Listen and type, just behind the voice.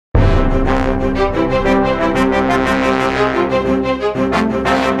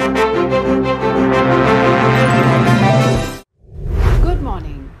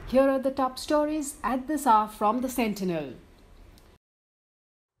Here are the top stories at this hour from the Sentinel.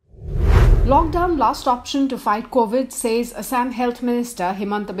 Lockdown last option to fight COVID, says Assam Health Minister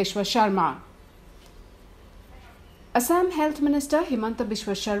Himanta Biswa Sharma. Assam Health Minister Himanta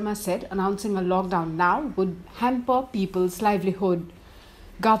Biswa Sharma said announcing a lockdown now would hamper people's livelihood.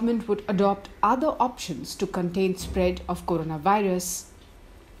 Government would adopt other options to contain spread of coronavirus.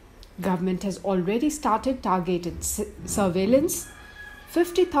 Government has already started targeted surveillance,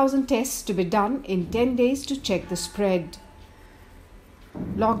 50,000 tests to be done in 10 days to check the spread.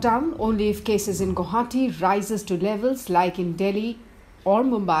 Lockdown only if cases in Guwahati rises to levels like in Delhi or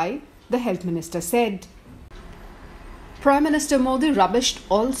Mumbai, the health minister said. Prime Minister Modi rubbished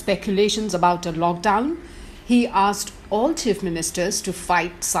all speculations about a lockdown. He asked all chief ministers to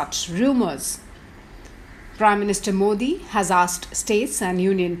fight such rumours. Prime Minister Modi has asked states and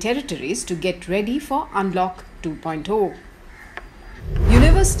union territories to get ready for Unlock 2.0.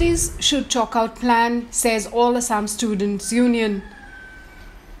 Universities should chalk out plan, says All Assam Students Union.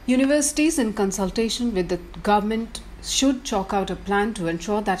 Universities, in consultation with the government, should chalk out a plan to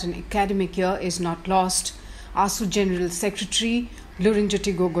ensure that an academic year is not lost, ASU General Secretary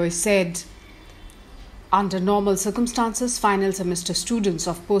Lurinjyoti Gogoi said. Under normal circumstances, final semester students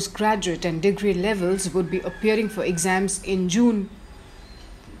of postgraduate and degree levels would be appearing for exams in June.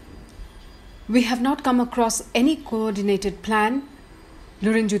 We have not come across any coordinated plan,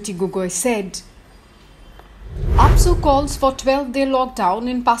 Lurinjyoti Gogoi said. APSU calls for 12-day lockdown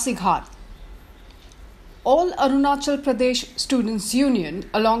in Pasighat. All Arunachal Pradesh Students' Union,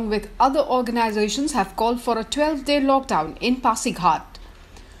 along with other organizations, have called for a 12-day lockdown in Pasighat.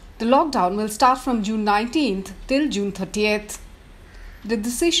 The lockdown will start from June 19th till June 30th. The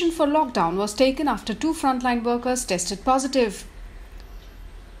decision for lockdown was taken after 2 frontline workers tested positive.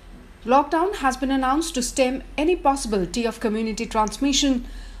 Lockdown has been announced to stem any possibility of community transmission,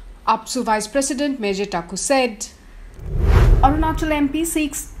 APSU Vice President Major Taku said. Arunachal MP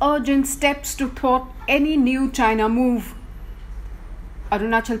seeks urgent steps to thwart any new China move.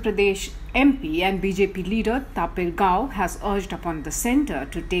 Arunachal Pradesh MP and BJP leader Tapir Gao has urged upon the centre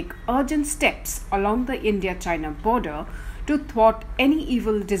to take urgent steps along the India-China border to thwart any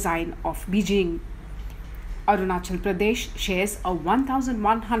evil design of Beijing. Arunachal Pradesh shares a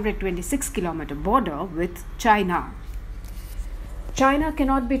 1,126-kilometer border with China. China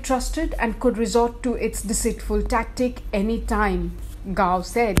cannot be trusted and could resort to its deceitful tactic any time, Gao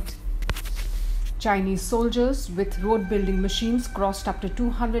said. Chinese soldiers with road-building machines crossed up to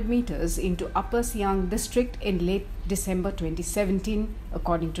 200 meters into Upper Siang district in late December 2017,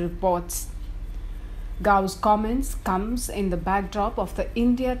 according to reports. Gao's comments comes in the backdrop of the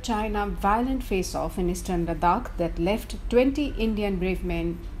India-China violent face-off in eastern Ladakh that left 20 Indian brave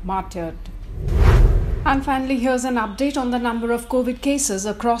men martyred. And finally, here's an update on the number of COVID cases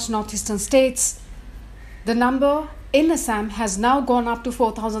across northeastern states. The number in Assam has now gone up to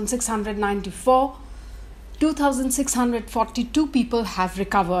 4,694. 2,642 people have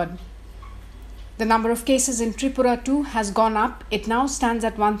recovered. The number of cases in Tripura too has gone up. It now stands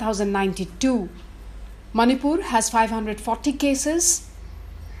at 1,092. Manipur has 540 cases.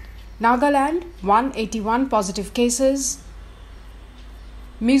 Nagaland, 181 positive cases.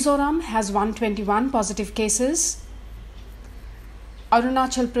 Mizoram has 121 positive cases.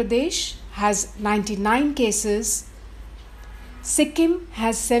 Arunachal Pradesh has 99 cases. Sikkim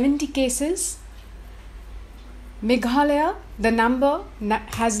has 70 cases. Meghalaya, the number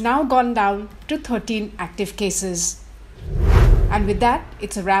has now gone down to 13 active cases. And with that,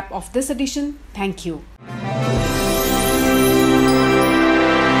 it's a wrap of this edition. Thank you.